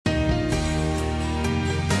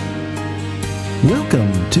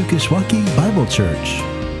Welcome to Kishwaukee Bible Church.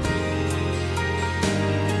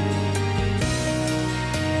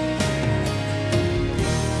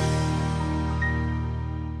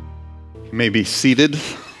 You may be seated.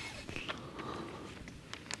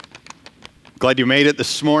 Glad you made it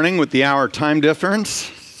this morning with the hour time difference.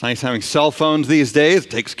 It's nice having cell phones these days. It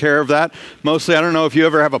takes care of that. Mostly, I don't know if you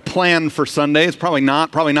ever have a plan for Sundays. Probably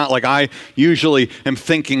not like I usually am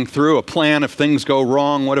thinking through a plan if things go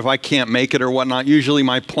wrong. What if I can't make it or whatnot? Usually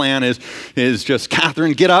my plan is just,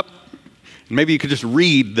 Catherine, get up. And maybe you could just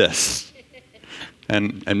read this.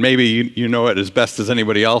 And maybe you know it as best as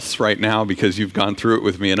anybody else right now because you've gone through it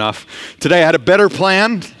with me enough. Today I had a better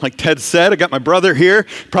plan. Like Ted said, I got my brother here.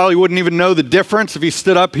 Probably wouldn't even know the difference if he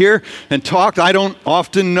stood up here and talked. I don't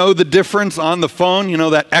often know the difference on the phone. You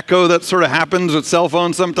know, that echo that sort of happens with cell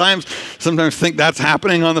phones sometimes. Sometimes think that's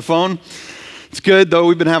happening on the phone. It's good, though.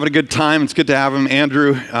 We've been having a good time. It's good to have him.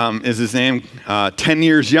 Andrew is his name, 10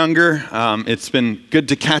 years younger. It's been good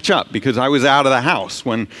to catch up because I was out of the house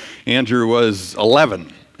when Andrew was 11.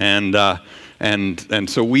 And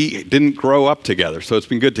so we didn't grow up together. So it's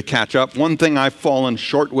been good to catch up. One thing I've fallen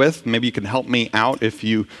short with, maybe you can help me out if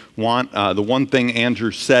you want. The one thing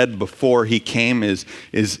Andrew said before he came is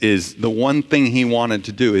the one thing he wanted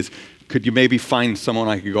to do is, could you maybe find someone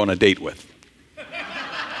I could go on a date with?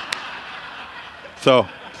 So,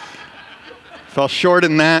 fell short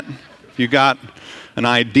in that. If you got an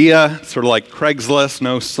idea, sort of like Craigslist,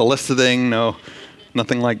 no soliciting,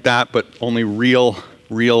 nothing like that, but only real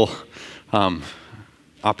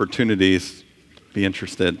opportunities, be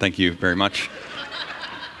interested. Thank you very much.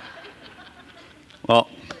 Well,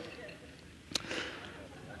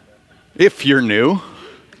 if you're new,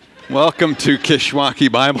 welcome to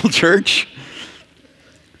Kishwaukee Bible Church.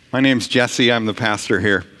 My name's Jesse. I'm the pastor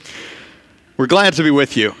here. We're glad to be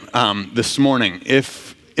with you this morning.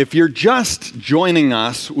 If you're just joining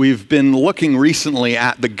us, we've been looking recently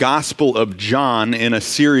at the Gospel of John in a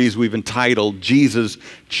series we've entitled, Jesus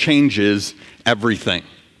Changes Everything.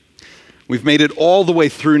 We've made it all the way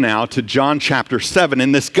through now to John chapter 7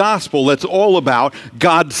 in this gospel that's all about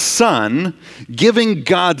God's Son giving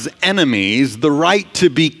God's enemies the right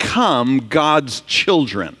to become God's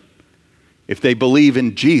children if they believe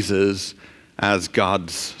in Jesus as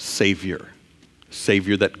God's Savior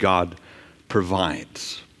that God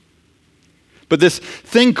provides. But this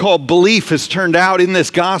thing called belief has turned out in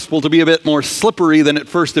this gospel to be a bit more slippery than it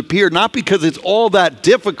first appeared, not because it's all that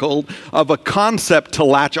difficult of a concept to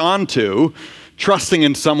latch onto, trusting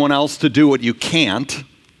in someone else to do what you can't,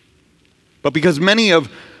 but because many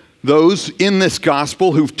of those in this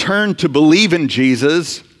gospel who've turned to believe in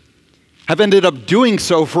Jesus have ended up doing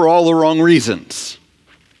so for all the wrong reasons.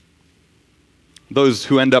 Those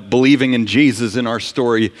who end up believing in Jesus in our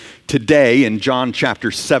story today in John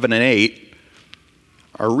chapter 7 and 8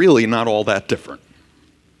 are really not all that different.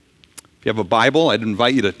 If you have a Bible, I'd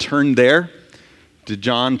invite you to turn there to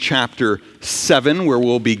John chapter 7 where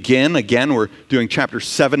we'll begin. Again, we're doing chapter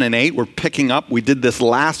 7 and 8. We're picking up. We did this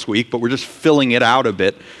last week, but we're just filling it out a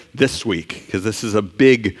bit this week because this is a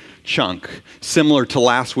big chunk. Similar to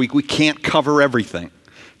last week, we can't cover everything.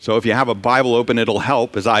 So if you have a Bible open, it'll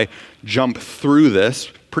help as I jump through this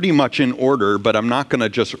pretty much in order, but I'm not going to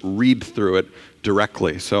just read through it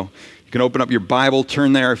directly. So you can open up your Bible,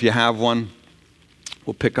 turn there if you have one.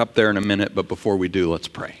 We'll pick up there in a minute, but before we do, let's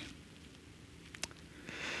pray.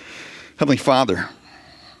 Heavenly Father,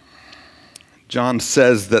 John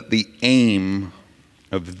says that the aim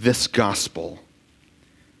of this gospel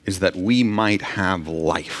is that we might have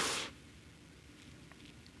life.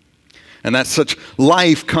 And that such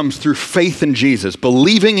life comes through faith in Jesus,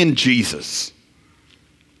 believing in Jesus,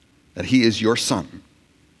 that he is your Son,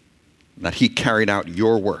 that he carried out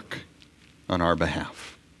your work on our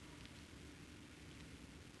behalf.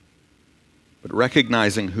 But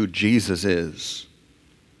recognizing who Jesus is,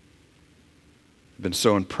 I've been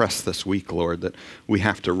so impressed this week, Lord, that we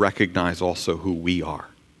have to recognize also who we are.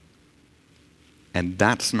 And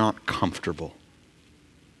that's not comfortable.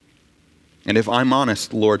 And if I'm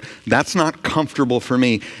honest, Lord, that's not comfortable for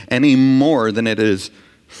me any more than it is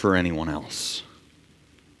for anyone else.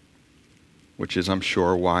 Which is, I'm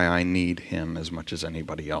sure, why I need him as much as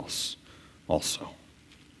anybody else also.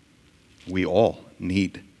 We all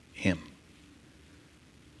need him.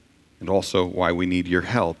 And also why we need your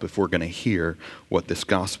help if we're going to hear what this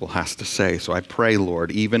gospel has to say. So I pray,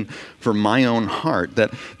 Lord, even for my own heart,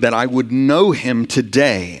 that I would know him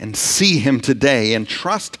today and see him today and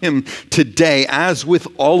trust him today, as with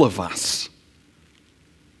all of us,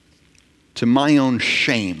 to my own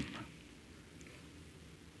shame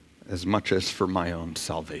as much as for my own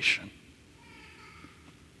salvation.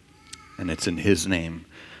 And it's in his name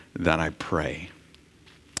that I pray.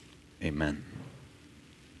 Amen.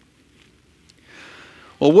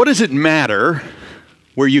 Well, what does it matter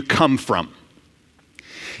where you come from?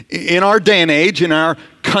 In our day and age, in our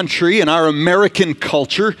country, in our American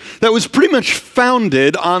culture, that was pretty much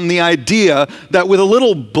founded on the idea that with a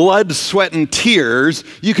little blood, sweat, and tears,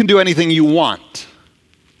 you can do anything you want.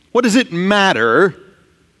 What does it matter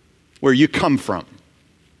where you come from?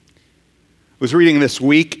 I was reading this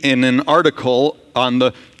week in an article on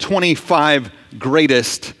the 25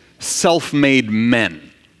 greatest self-made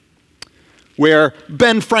men, where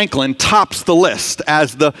Ben Franklin tops the list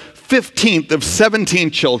as the 15th of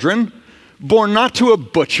 17 children, born not to a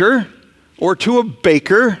butcher or to a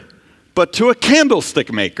baker, but to a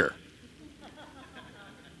candlestick maker.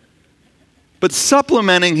 But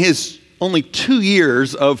supplementing his only 2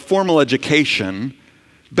 years of formal education,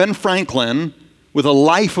 Ben Franklin, with a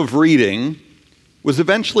life of reading, was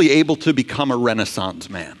eventually able to become a Renaissance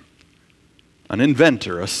man, an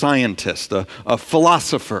inventor, a scientist, a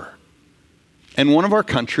philosopher, and one of our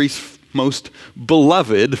country's most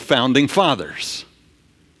beloved founding fathers.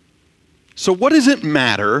 So what does it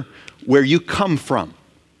matter where you come from?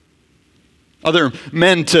 Other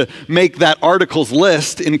men to make that article's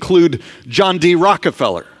list include John D.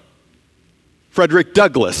 Rockefeller, Frederick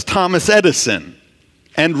Douglass, Thomas Edison,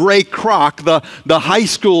 and Ray Kroc, the high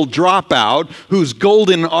school dropout whose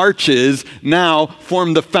golden arches now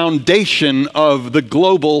form the foundation of the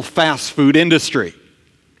global fast food industry.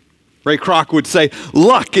 Ray Kroc would say,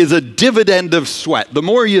 luck is a dividend of sweat. The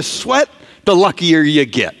more you sweat, the luckier you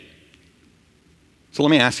get. So let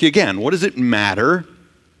me ask you again, what does it matter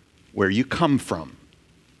where you come from?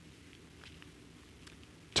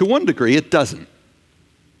 To one degree, it doesn't.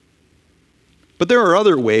 But there are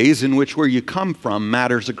other ways in which where you come from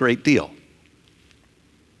matters a great deal.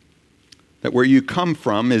 That where you come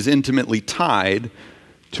from is intimately tied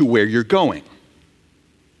to where you're going.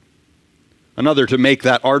 Another to make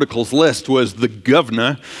that article's list was the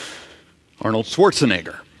governor, Arnold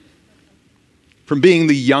Schwarzenegger. From being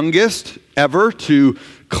the youngest ever to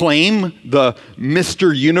claim the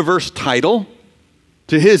Mr. Universe title,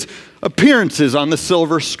 to his appearances on the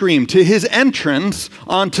silver screen, to his entrance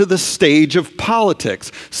onto the stage of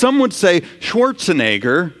politics. Some would say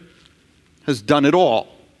Schwarzenegger has done it all.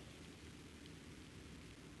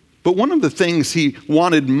 But one of the things he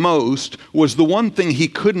wanted most was the one thing he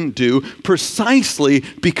couldn't do precisely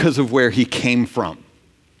because of where he came from.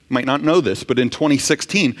 You might not know this, but in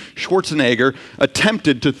 2016, Schwarzenegger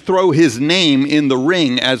attempted to throw his name in the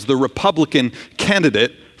ring as the Republican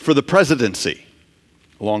candidate for the presidency,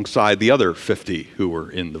 alongside the other 50 who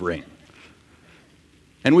were in the ring.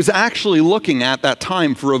 And was actually looking at that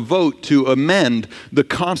time for a vote to amend the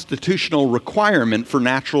constitutional requirement for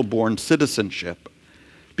natural-born citizenship.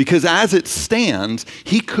 Because as it stands,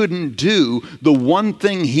 he couldn't do the one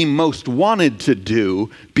thing he most wanted to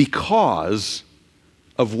do because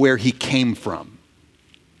of where he came from.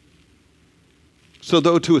 So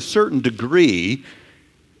though to a certain degree,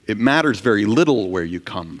 it matters very little where you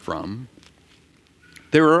come from,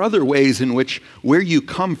 there are other ways in which where you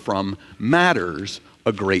come from matters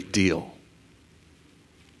a great deal.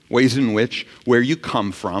 Ways in which where you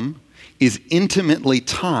come from is intimately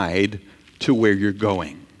tied to where you're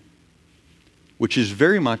going, which is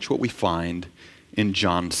very much what we find in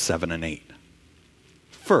John 7 and 8.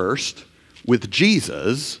 First, with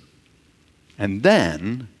Jesus, and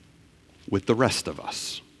then with the rest of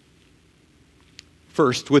us.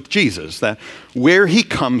 First, with Jesus, that where he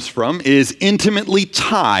comes from is intimately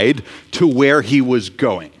tied to where he was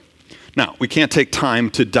going. Now, we can't take time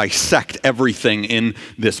to dissect everything in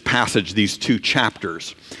this passage, these 2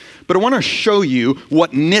 chapters. But I want to show you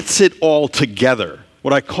what knits it all together.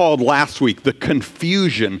 What I called last week the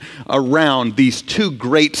confusion around these 2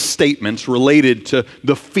 great statements related to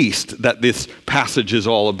the feast that this passage is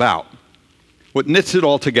all about. What knits it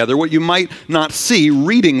all together, what you might not see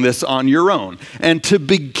reading this on your own. And to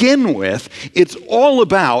begin with, it's all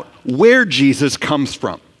about where Jesus comes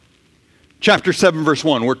from. Chapter 7, verse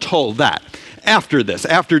 1, we're told that after this,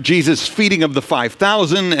 after Jesus' feeding of the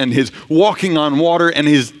 5,000 and his walking on water and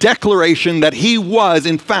his declaration that he was,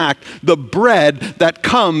 in fact, the bread that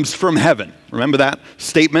comes from heaven. Remember that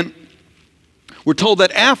statement? We're told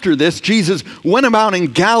that after this, Jesus went about in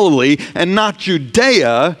Galilee and not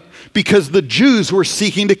Judea because the Jews were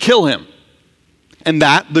seeking to kill him. And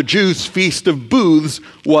that the Jews' feast of booths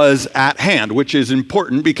was at hand, which is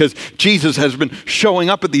important because Jesus has been showing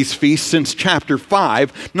up at these feasts since chapter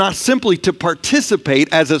 5, not simply to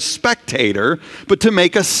participate as a spectator, but to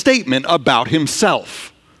make a statement about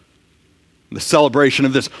himself. The celebration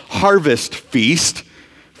of this harvest feast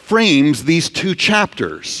frames these two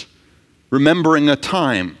chapters, remembering a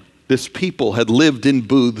time this people had lived in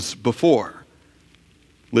booths before,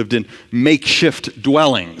 lived in makeshift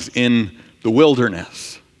dwellings in the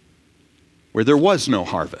wilderness where there was no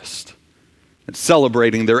harvest, and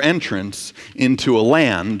celebrating their entrance into a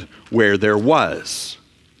land where there was.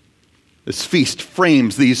 This feast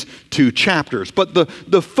frames these two chapters. But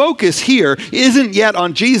the focus here isn't yet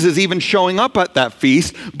on Jesus even showing up at that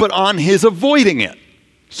feast, but on his avoiding it.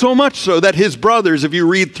 So much so that his brothers, if you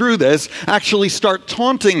read through this, actually start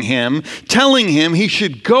taunting him, telling him he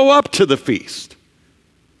should go up to the feast,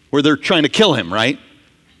 where they're trying to kill him, right?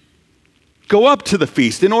 Go up to the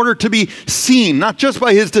feast in order to be seen, not just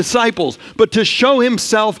by his disciples, but to show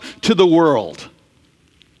himself to the world.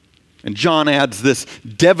 And John adds this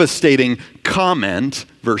devastating comment,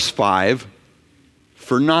 verse 5,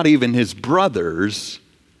 for not even his brothers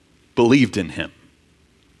believed in him.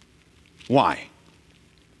 Why?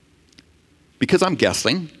 Because I'm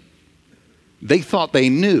guessing they thought they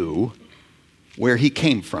knew where he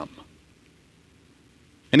came from.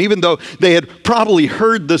 And even though they had probably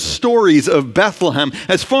heard the stories of Bethlehem,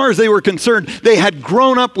 as far as they were concerned, they had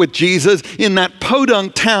grown up with Jesus in that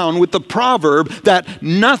podunk town with the proverb that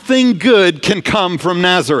nothing good can come from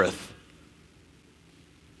Nazareth.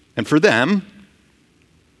 And for them,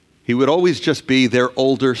 he would always just be their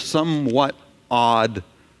older, somewhat odd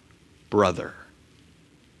brother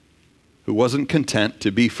who wasn't content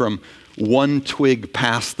to be from one twig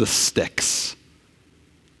past the sticks,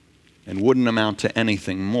 and wouldn't amount to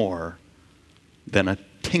anything more than a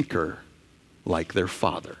tinker like their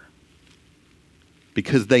father.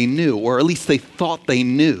 Because they knew, or at least they thought they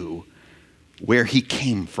knew, where he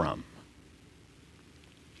came from.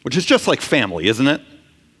 Which is just like family, isn't it?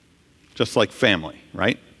 Just like family,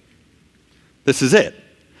 right? This is it.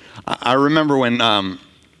 I remember when I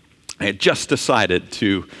had just decided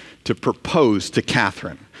to propose to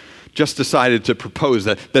Catherine. Just decided to propose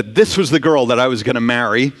that this was the girl that I was going to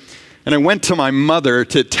marry. And I went to my mother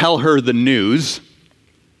to tell her the news,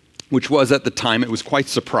 which was at the time, it was quite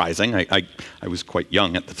surprising. I was quite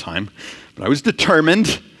young at the time, but I was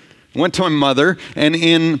determined. I went to my mother, and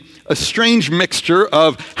in a strange mixture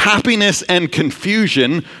of happiness and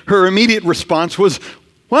confusion, her immediate response was,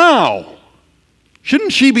 "Wow,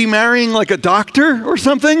 shouldn't she be marrying like a doctor or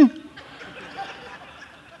something?"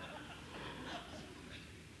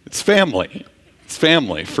 It's family. It's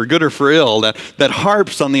family, for good or for ill, that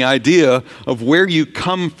harps on the idea of where you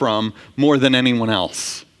come from more than anyone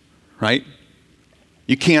else, right?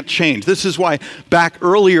 You can't change. This is why back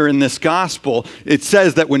earlier in this gospel, it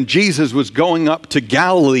says that when Jesus was going up to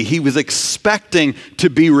Galilee, he was expecting to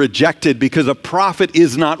be rejected because a prophet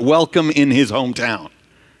is not welcome in his hometown.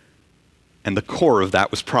 And the core of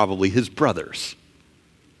that was probably his brothers.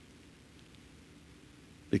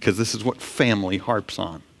 Because this is what family harps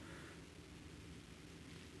on.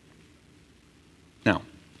 Now,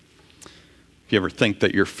 if you ever think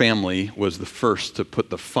that your family was the first to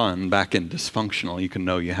put the fun back in dysfunctional, you can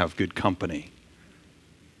know you have good company.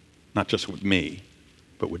 Not just with me,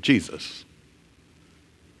 but with Jesus.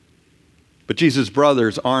 But Jesus'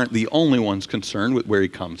 brothers aren't the only ones concerned with where he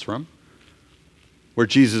comes from. Where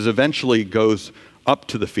Jesus eventually goes up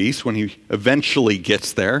to the feast, when he eventually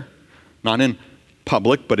gets there, not in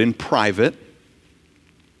public, but in private,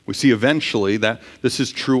 we see eventually that this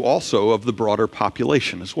is true also of the broader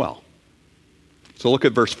population as well. So look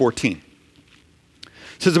at verse 14. It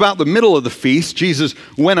says, about the middle of the feast, Jesus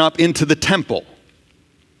went up into the temple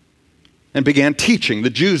and began teaching. The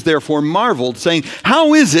Jews therefore marveled, saying,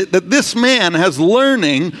 "How is it that this man has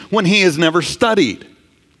learning when he has never studied?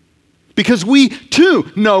 Because we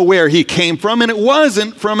too know where he came from, and it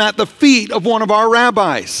wasn't from at the feet of one of our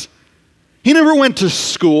rabbis. He never went to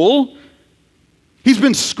school. He's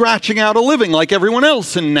been scratching out a living like everyone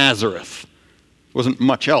else in Nazareth." There wasn't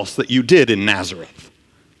much else that you did in Nazareth.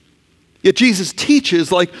 Yet Jesus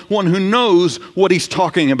teaches like one who knows what he's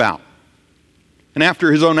talking about. And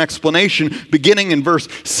after his own explanation, beginning in verse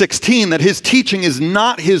 16, that his teaching is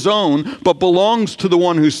not his own, but belongs to the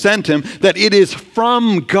one who sent him, that it is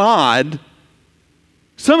from God,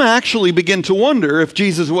 some actually begin to wonder if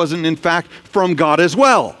Jesus wasn't in fact from God as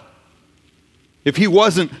well. If he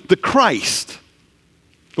wasn't the Christ,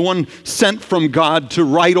 the one sent from God to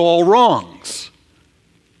right all wrongs.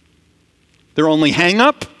 Their only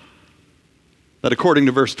hang-up? That according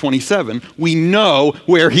to verse 27, we know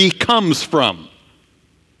where he comes from.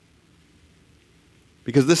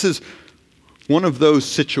 Because this is one of those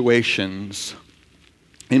situations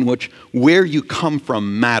in which where you come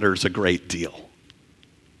from matters a great deal.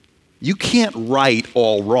 You can't right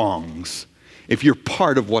all wrongs if you're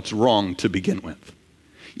part of what's wrong to begin with.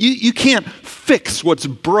 You can't fix what's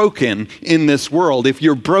broken in this world if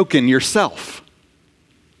you're broken yourself.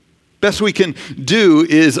 Best we can do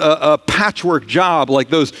is a patchwork job like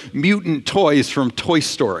those mutant toys from Toy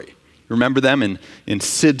Story. Remember them in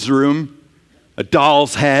Sid's room? A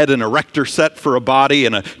doll's head, an erector set for a body,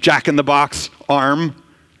 and a jack-in-the-box arm.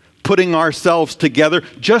 Putting ourselves together,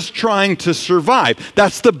 just trying to survive.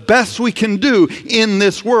 That's the best we can do in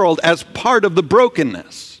this world as part of the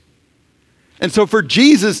brokenness. And so for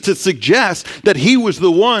Jesus to suggest that he was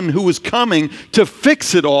the one who was coming to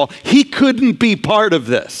fix it all, he couldn't be part of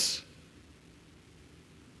this.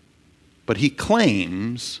 But he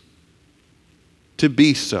claims to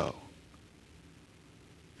be so.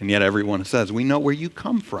 And yet everyone says, we know where you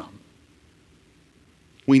come from.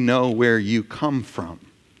 We know where you come from.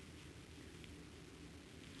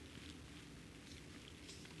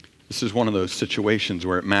 This is one of those situations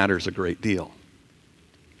where it matters a great deal.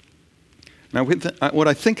 Now, what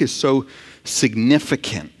I think is so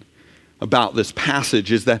significant about this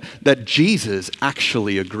passage is that Jesus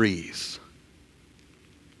actually agrees.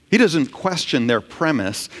 He doesn't question their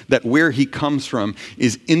premise that where he comes from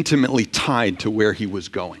is intimately tied to where he was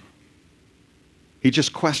going. He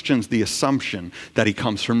just questions the assumption that he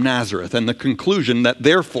comes from Nazareth and the conclusion that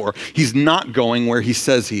therefore he's not going where he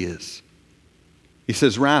says he is. He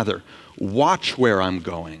says, rather, watch where I'm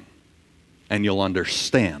going and you'll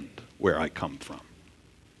understand where I come from.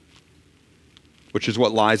 Which is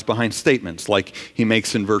what lies behind statements like he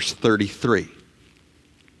makes in verse 33.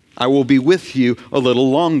 I will be with you a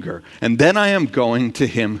little longer, and then I am going to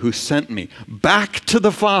him who sent me, back to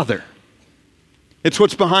the Father. It's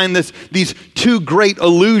what's behind these two great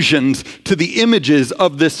allusions to the images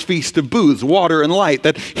of this Feast of Booths, water and light,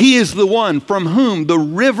 that he is the one from whom the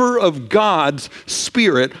river of God's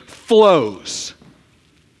Spirit flows,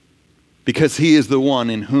 because he is the one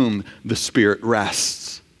in whom the Spirit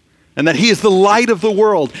rests. And that he is the light of the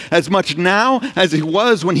world, as much now as he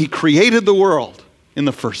was when he created the world in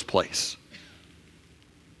the first place.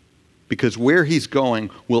 Because where he's going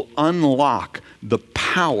will unlock the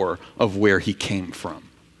power of where he came from.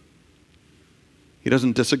 He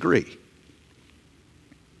doesn't disagree.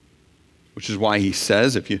 Which is why he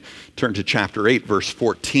says, if you turn to chapter 8, verse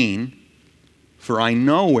 14, for I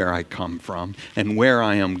know where I come from and where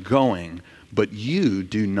I am going, but you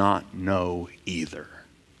do not know either.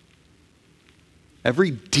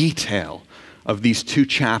 Every detail of these two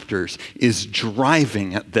chapters is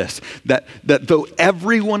driving at this, that though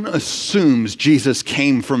everyone assumes Jesus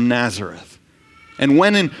came from Nazareth, and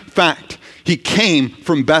when in fact he came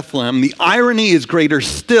from Bethlehem, the irony is greater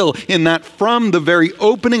still in that from the very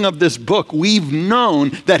opening of this book, we've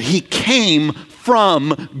known that he came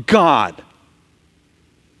from God,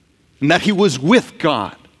 and that he was with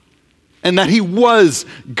God, and that he was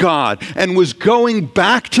God and was going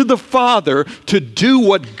back to the Father to do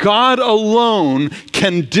what God alone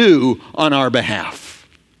can do on our behalf.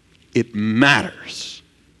 It matters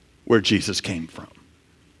where Jesus came from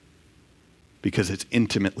because it's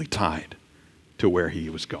intimately tied to where he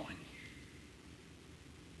was going.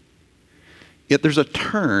 Yet there's a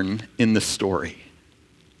turn in the story.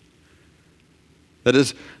 That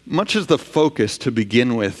as much as the focus to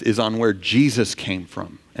begin with is on where Jesus came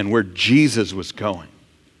from and where Jesus was going,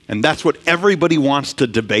 and that's what everybody wants to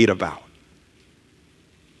debate about.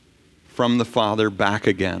 From the Father back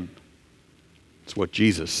again. It's what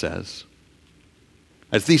Jesus says.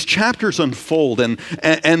 As these chapters unfold and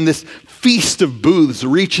this Feast of Booths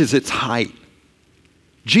reaches its height,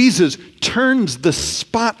 Jesus turns the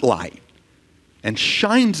spotlight and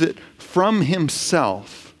shines it from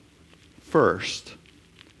himself first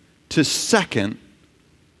to second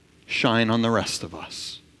shine on the rest of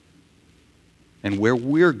us and where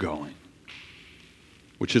we're going,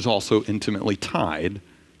 which is also intimately tied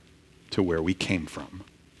to where we came from.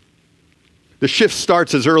 The shift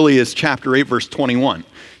starts as early as chapter 8, verse 21.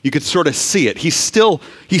 You could sort of see it. He's still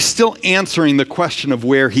answering the question of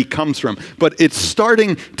where he comes from, but it's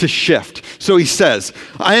starting to shift. So he says,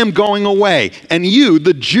 I am going away, and you,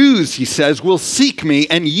 the Jews, he says, will seek me,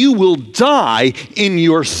 and you will die in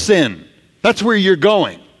your sin. That's where you're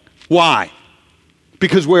going. Why?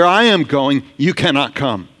 Because where I am going, you cannot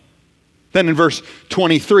come. Then in verse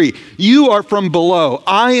 23, you are from below,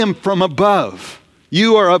 I am from above.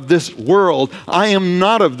 You are of this world. I am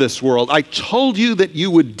not of this world. I told you that you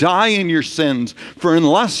would die in your sins, for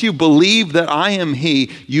unless you believe that I am he,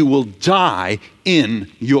 you will die in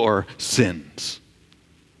your sins.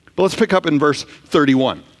 But let's pick up in verse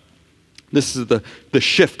 31. This is the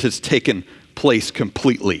shift has taken place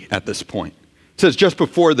completely at this point. It says just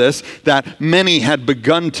before this that many had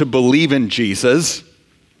begun to believe in Jesus.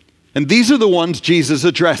 And these are the ones Jesus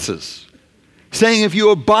addresses, saying, if you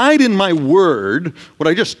abide in my word, what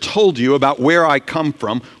I just told you about where I come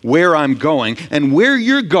from, where I'm going, and where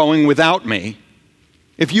you're going without me,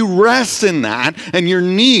 if you rest in that and your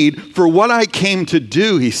need for what I came to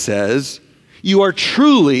do, he says, you are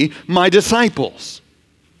truly my disciples.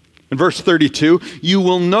 In verse 32, you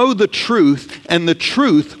will know the truth, and the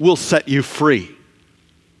truth will set you free.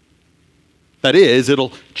 That is,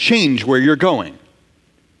 it'll change where you're going,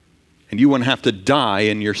 and you won't have to die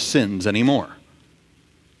in your sins anymore.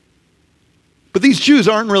 But these Jews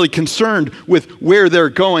aren't really concerned with where they're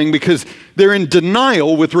going because they're in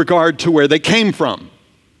denial with regard to where they came from.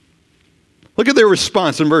 Look at their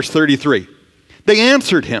response in verse 33. They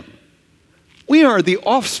answered him, we are the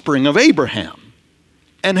offspring of Abraham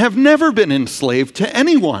and have never been enslaved to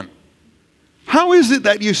anyone. How is it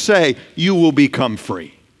that you say you will become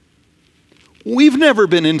free? We've never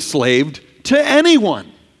been enslaved to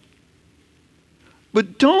anyone.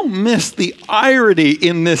 But don't miss the irony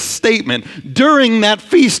in this statement during that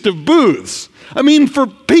Feast of Booths. I mean, for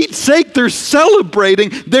Pete's sake, they're celebrating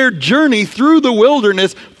their journey through the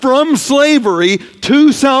wilderness from slavery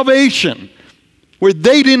to salvation, where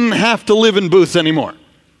they didn't have to live in booths anymore.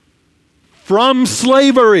 From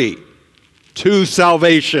slavery to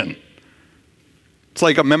salvation. It's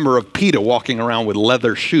like a member of PETA walking around with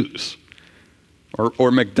leather shoes.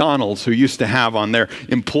 Or McDonald's, who used to have on their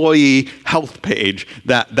employee health page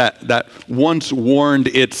that once warned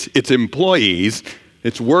its employees,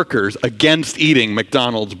 its workers, against eating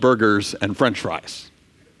McDonald's burgers and French fries.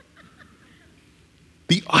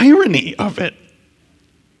 The irony of it.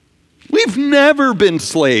 We've never been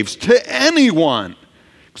slaves to anyone,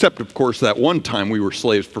 except, of course, that one time we were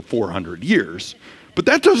slaves for 400 years. But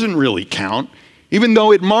that doesn't really count, even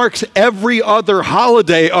though it marks every other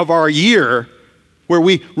holiday of our year where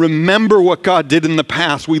we remember what God did in the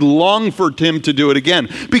past. We long for him to do it again.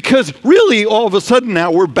 Because really, all of a sudden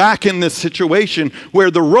now, we're back in this situation where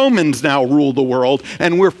the Romans now rule the world,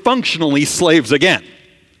 and we're functionally slaves again.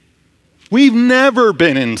 We've never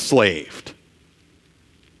been enslaved.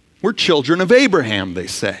 We're children of Abraham, they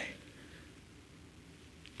say.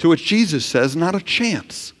 To which Jesus says, not a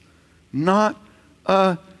chance. Not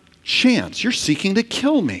a chance. You're seeking to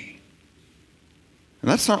kill me. And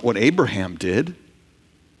that's not what Abraham did.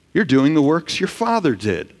 You're doing the works your father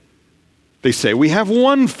did. They say, we have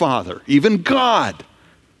one Father, even God.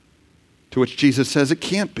 To which Jesus says, it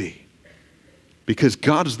can't be, because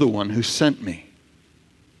God is the one who sent me.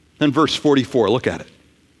 Then verse 44, look at it.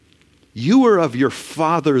 You are of your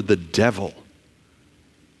father the devil,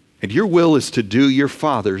 and your will is to do your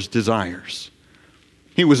father's desires.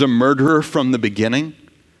 He was a murderer from the beginning,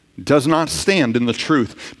 does not stand in the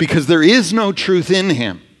truth, because there is no truth in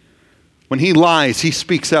him. When he lies, he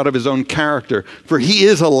speaks out of his own character, for he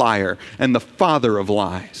is a liar and the father of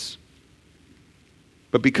lies.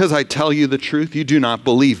 But because I tell you the truth, you do not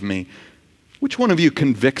believe me. Which one of you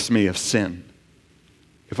convicts me of sin?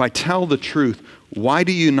 If I tell the truth, why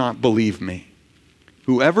do you not believe me?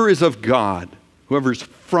 Whoever is of God, whoever is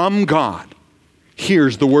from God,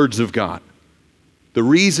 hears the words of God. The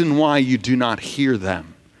reason why you do not hear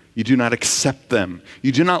them, you do not accept them,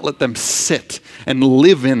 you do not let them sit and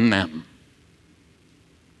live in them,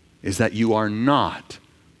 is that you are not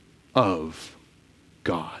of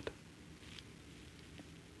God.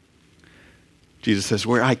 Jesus says,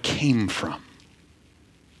 where I came from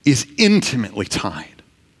is intimately tied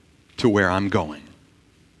to where I'm going.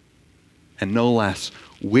 And no less,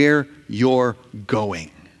 where you're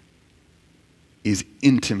going is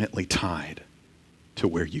intimately tied to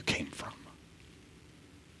where you came from.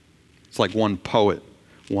 It's like one poet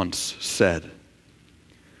once said,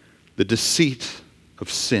 the deceit of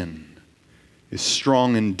sin is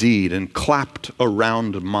strong indeed and clapped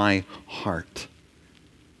around my heart.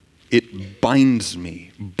 It binds me,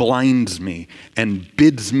 blinds me, and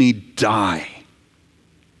bids me die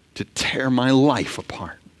to tear my life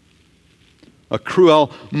apart. A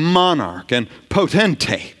cruel monarch and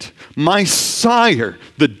potentate, my sire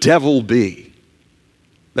the devil be,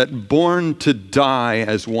 that born to die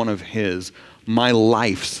as one of his, my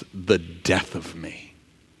life's the death of me.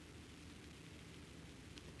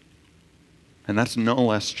 And that's no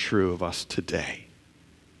less true of us today,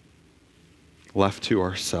 left to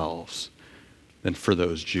ourselves, than for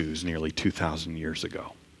those Jews nearly 2,000 years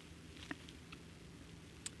ago.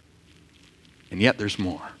 And yet there's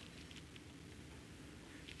more.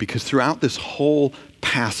 Because throughout this whole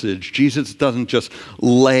passage, Jesus doesn't just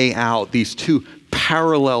lay out these two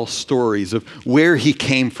parallel stories of where he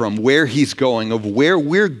came from, where he's going, of where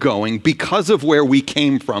we're going because of where we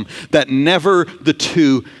came from, that never the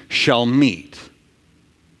two shall meet.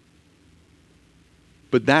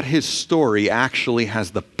 but that his story actually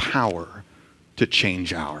has the power to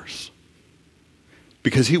change ours.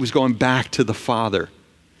 Because he was going back to the Father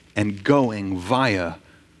and going via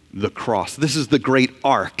the cross. This is the great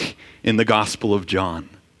arc in the Gospel of John,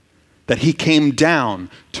 that he came down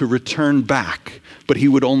to return back, but he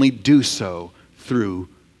would only do so through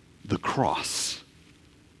the cross.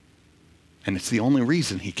 And it's the only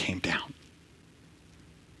reason he came down,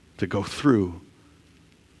 to go through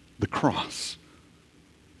the cross.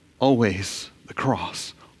 Always the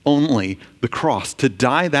cross. Only the cross, to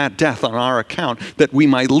die that death on our account, that we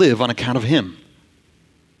might live on account of him.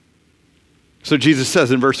 So Jesus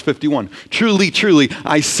says in verse 51, "Truly, truly,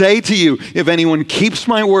 I say to you, if anyone keeps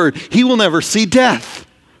my word, he will never see death."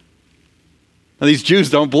 Now these Jews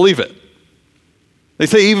don't believe it. They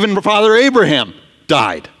say even Father Abraham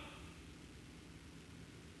died.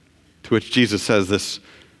 To which Jesus says this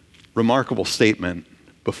remarkable statement,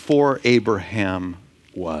 "Before Abraham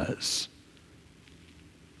was,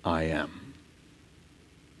 I am."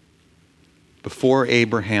 Before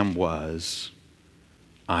Abraham was,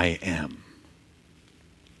 I am.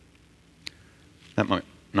 That might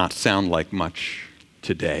not sound like much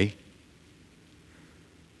today,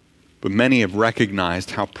 but many have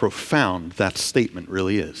recognized how profound that statement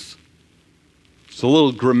really is. It's a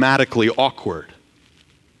little grammatically awkward,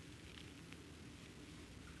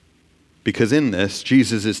 because in this,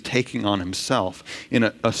 Jesus is taking on himself, in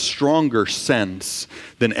a stronger sense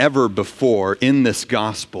than ever before in this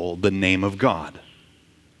gospel, the name of God,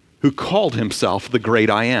 who called himself the great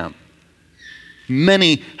I am.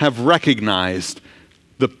 Many have recognized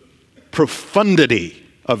the profundity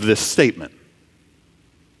of this statement.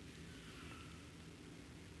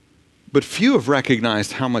 But few have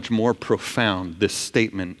recognized how much more profound this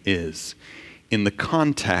statement is in the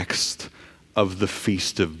context of the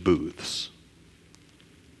Feast of Booths.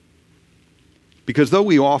 Because though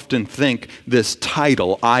we often think this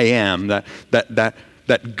title, I am,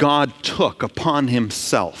 that God took upon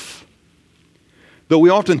himself, though we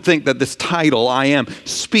often think that this title, I am,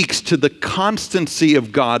 speaks to the constancy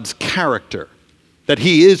of God's character, that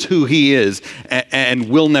he is who he is and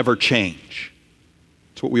will never change.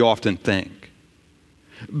 That's what we often think.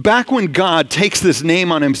 Back when God takes this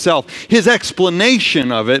name on himself, his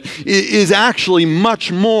explanation of it is actually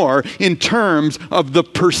much more in terms of the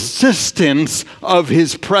persistence of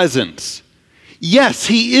his presence. Yes,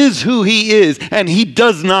 he is who he is, and he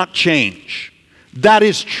does not change. That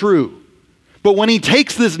is true. But when he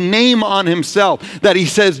takes this name on himself that he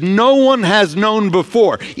says no one has known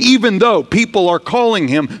before, even though people are calling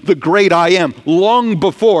him the great I am, long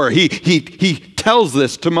before he tells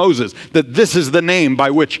this to Moses, that this is the name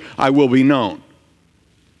by which I will be known.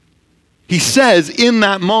 He says in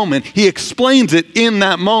that moment, he explains it in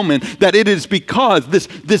that moment, that it is because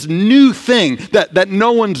this new thing that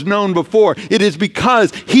no one's known before, it is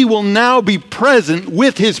because he will now be present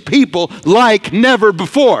with his people like never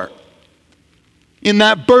before. In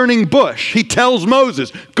that burning bush, he tells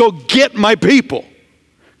Moses, go get my people.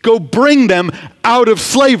 Go bring them out of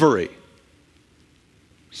slavery.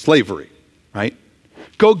 Slavery, right?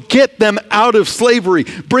 Go get them out of slavery.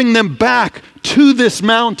 Bring them back to this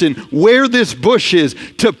mountain where this bush is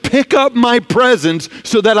to pick up my presence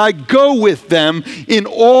so that I go with them in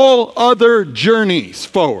all other journeys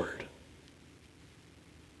forward.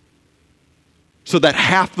 So that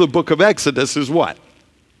half the book of Exodus is what?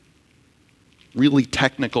 Really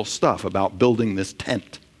technical stuff about building this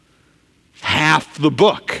tent. Half the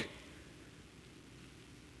book.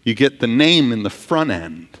 You get the name in the front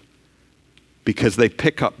end because they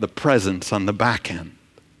pick up the presence on the back end.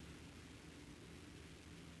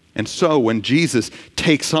 And so when Jesus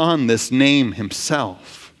takes on this name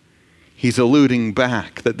himself, he's alluding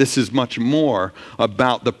back that this is much more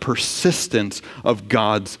about the persistence of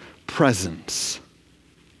God's presence.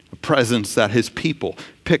 A presence that his people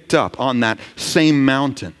picked up on that same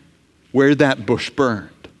mountain where that bush burned,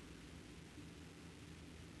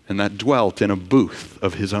 and that dwelt in a booth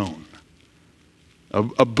of his own.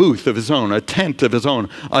 A booth of his own, a tent of his own,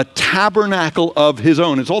 a tabernacle of his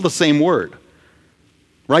own. It's all the same word.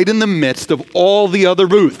 Right in the midst of all the other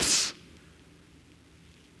booths.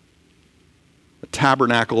 A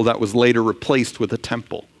tabernacle that was later replaced with a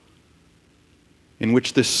temple, in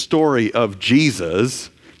which this story of Jesus,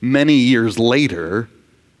 many years later,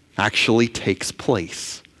 actually takes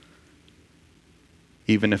place.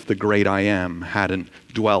 Even if the great I am hadn't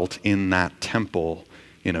dwelt in that temple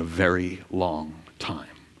in a very long time.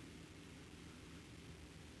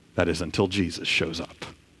 That is, until Jesus shows up.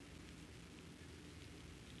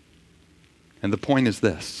 And the point is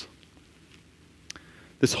this.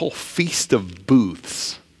 This whole feast of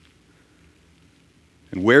booths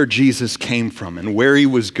and where Jesus came from and where he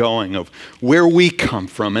was going, of where we come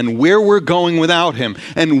from and where we're going without him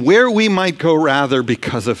and where we might go rather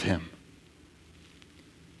because of him,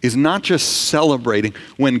 is not just celebrating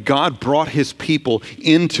when God brought his people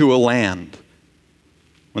into a land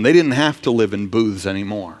when they didn't have to live in booths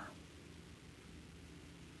anymore.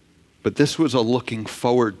 But this was a looking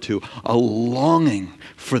forward to, a longing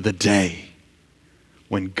for the day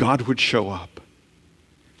when God would show up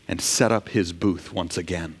and set up his booth once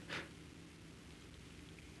again.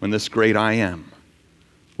 When this great I am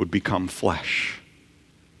would become flesh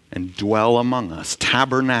and dwell among us,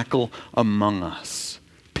 tabernacle among us,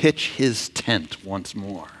 pitch his tent once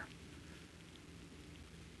more.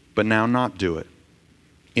 But now not do it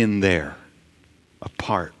in there,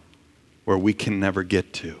 apart, where we can never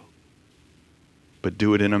get to, but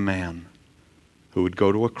do it in a man who would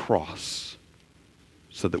go to a cross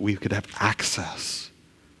so that we could have access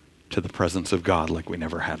to the presence of God like we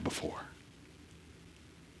never had before.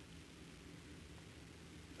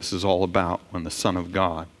 This is all about when the Son of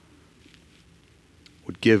God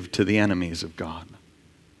would give to the enemies of God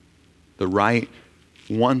the right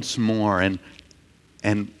once more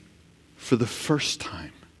and for the first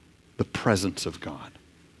time, the presence of God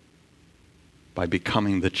by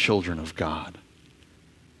becoming the children of God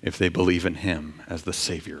if they believe in him as the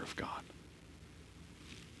Savior of God.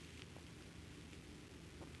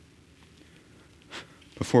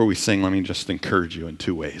 Before we sing, let me just encourage you in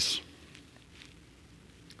two ways.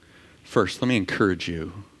 First, let me encourage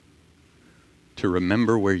you to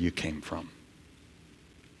remember where you came from.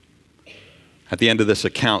 At the end of this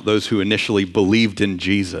account, those who initially believed in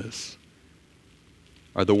Jesus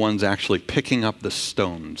are the ones actually picking up the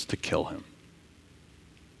stones to kill him.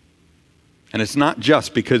 And it's not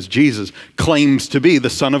just because Jesus claims to be the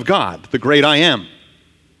Son of God, the great I am,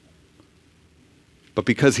 but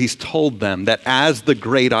because he's told them that as the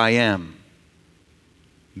great I am,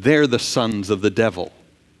 they're the sons of the devil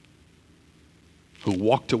who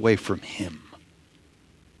walked away from him.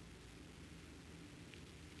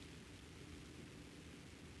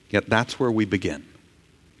 Yet that's where we begin.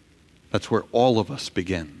 That's where all of us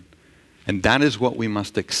begin. And that is what we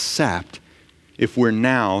must accept if we're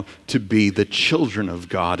now to be the children of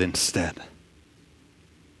God instead.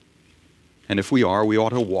 And if we are, we ought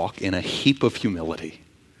to walk in a heap of humility.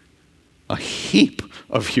 A heap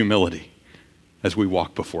of humility as we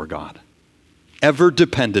walk before God. Ever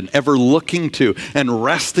dependent, ever looking to and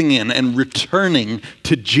resting in and returning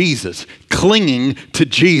to Jesus, clinging to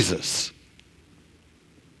Jesus.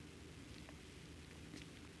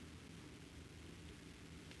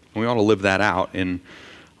 And we ought to live that out in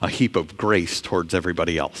a heap of grace towards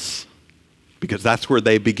everybody else. Because that's where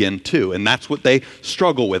they begin too. And that's what they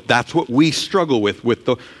struggle with. That's what we struggle with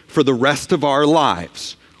for the rest of our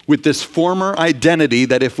lives. With this former identity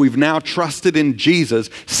that if we've now trusted in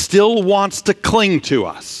Jesus, still wants to cling to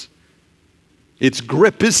us. Its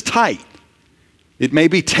grip is tight. It may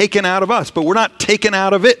be taken out of us, but we're not taken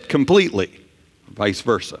out of it completely. Vice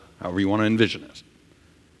versa, however you want to envision it.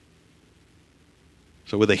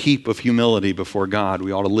 So with a heap of humility before God,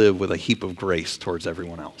 we ought to live with a heap of grace towards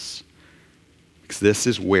everyone else. Because this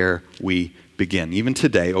is where we begin. Even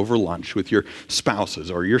today, over lunch with your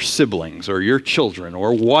spouses or your siblings or your children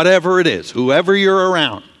or whatever it is, whoever you're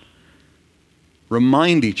around,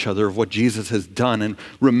 remind each other of what Jesus has done and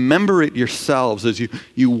remember it yourselves as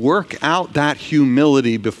you work out that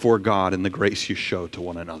humility before God and the grace you show to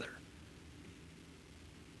one another.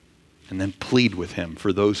 And then plead with him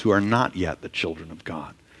for those who are not yet the children of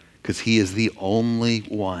God, because he is the only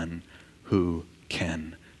one who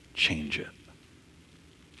can change it.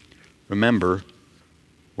 Remember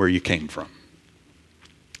where you came from.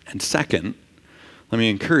 And second, let me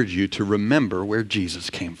encourage you to remember where Jesus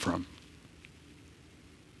came from.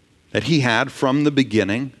 That he had, from the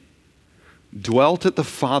beginning, dwelt at the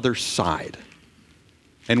Father's side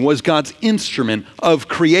and was God's instrument of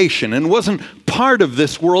creation and wasn't part of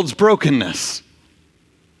this world's brokenness,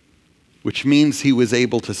 which means he was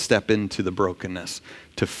able to step into the brokenness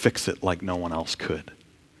to fix it like no one else could.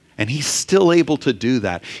 And he's still able to do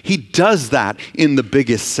that. He does that in the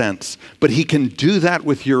biggest sense, but he can do that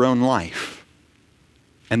with your own life.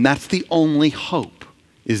 And that's the only hope,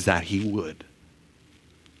 is that he would.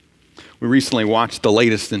 We recently watched the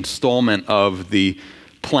latest installment of the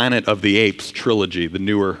Planet of the Apes trilogy, the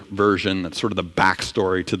newer version. That's sort of the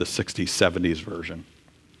backstory to the 60s, 70s version.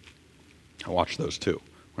 I watched those too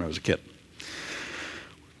when I was a kid.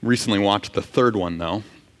 Recently watched the third one, though,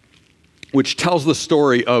 which tells the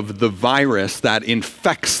story of the virus that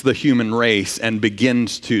infects the human race and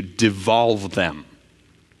begins to devolve them.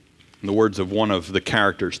 In the words of one of the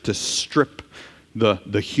characters, to strip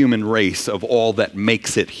the human race of all that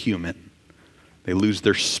makes it human. They lose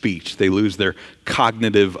their speech. They lose their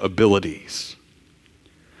cognitive abilities.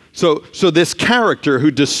 So this character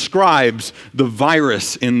who describes the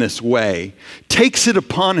virus in this way takes it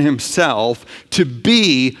upon himself to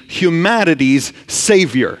be humanity's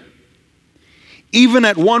savior. Even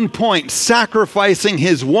at one point sacrificing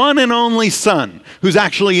his one and only son, who's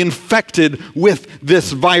actually infected with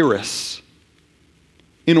this virus,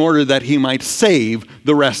 in order that he might save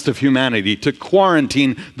the rest of humanity, to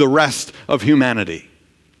quarantine the rest of humanity.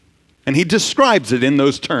 And he describes it in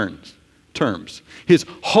those terms. His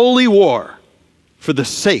holy war for the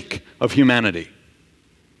sake of humanity.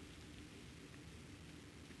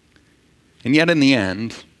 And yet in the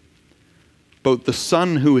end, both the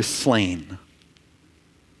son who is slain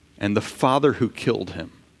and the father who killed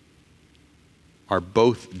him are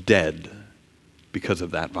both dead because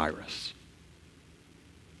of that virus.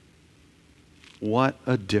 What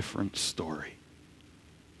a different story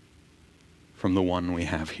from the one we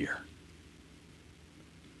have here.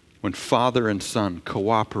 When father and son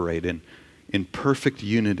cooperate in perfect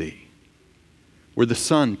unity, where the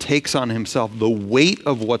son takes on himself the weight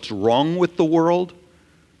of what's wrong with the world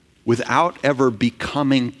without ever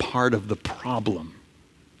becoming part of the problem.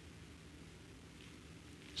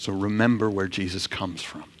 So remember where Jesus comes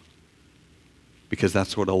from, because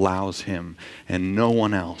that's what allows him and no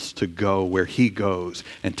one else to go where he goes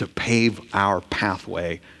and to pave our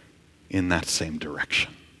pathway in that same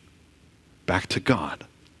direction. Back to God,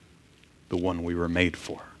 the one we were made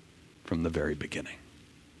for from the very beginning.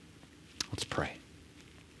 Let's pray.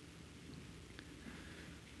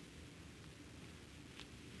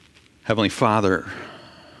 Heavenly Father,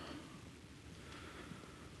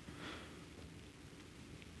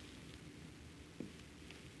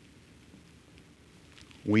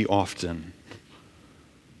 we often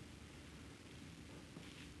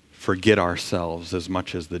forget ourselves as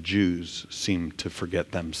much as the Jews seem to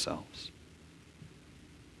forget themselves.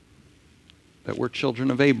 That we're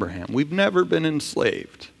children of Abraham. We've never been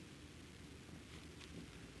enslaved,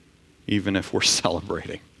 even if we're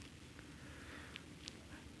celebrating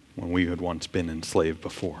when we had once been enslaved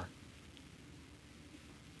before.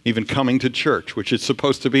 Even coming to church, which is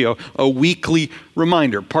supposed to be a weekly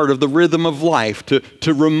reminder, part of the rhythm of life,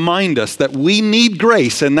 to remind us that we need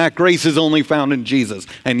grace, and that grace is only found in Jesus,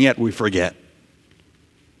 and yet we forget.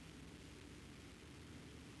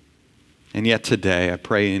 And yet today, I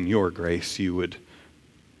pray in your grace you would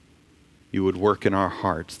work in our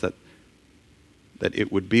hearts, that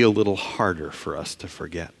it would be a little harder for us to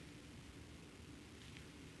forget,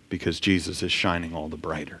 because Jesus is shining all the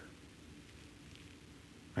brighter.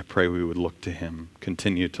 I pray we would look to him,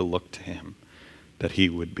 continue to look to him, that he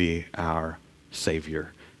would be our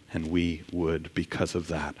Savior, and we would, because of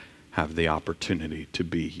that, have the opportunity to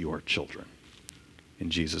be your children. In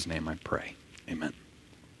Jesus' name I pray. Amen.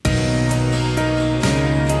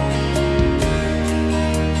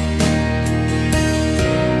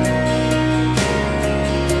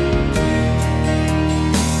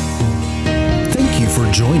 For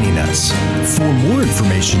joining us. For more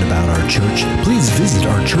information about our church, please visit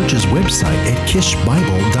our church's website at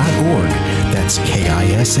kishbible.org. That's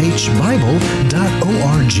KISH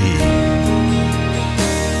Bible.org.